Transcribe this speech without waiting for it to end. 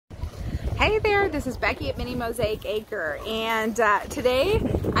Hey there, this is Becky at Mini Mosaic Acre, and today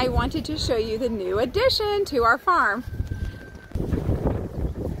I wanted to show you the new addition to our farm.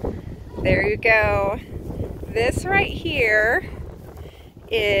 There you go. This right here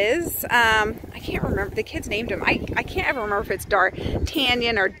is, I can't remember, the kids named him. I can't ever remember if it's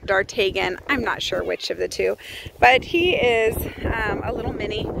D'Artagnan or D'Artagnan. I'm not sure which of the two, but he is a little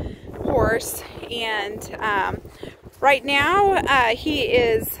mini horse, and right now he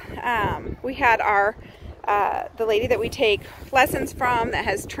is, we had our, the lady that we take lessons from that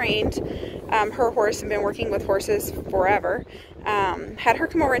has trained her horse and been working with horses forever, had her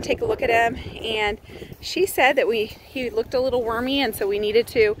come over and take a look at him, and she said that he looked a little wormy, and so we needed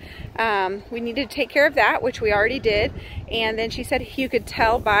to take care of that, which we already did. And then she said you could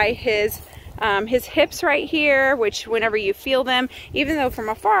tell by his hips right here, which whenever you feel them, even though from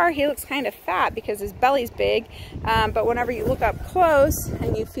afar he looks kind of fat because his belly's big, but whenever you look up close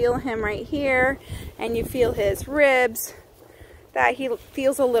and you feel him right here and you feel his ribs, that he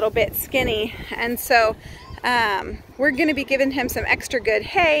feels a little bit skinny. And so we're going to be giving him some extra good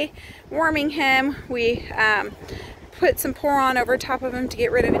hay, warming him. We put some Pour-On over top of him to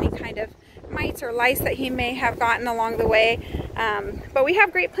get rid of any kind of mites or lice that he may have gotten along the way. But we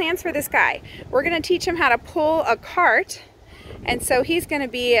have great plans for this guy. We're going to teach him how to pull a cart, and so he's going to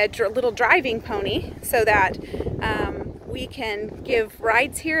be a little driving pony so that we can give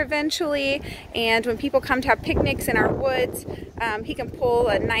rides here eventually, and when people come to have picnics in our woods, he can pull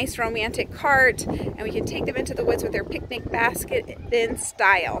a nice romantic cart and we can take them into the woods with their picnic basket in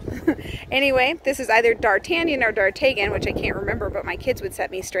style. Anyway, this is either D'Artagnan or D'Artagnan, which I can't remember, but my kids would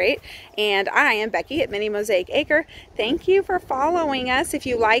set me straight. And I am Becky at Mini Mosaic Acre. Thank you for following us. If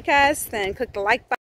you like us, then click the like button.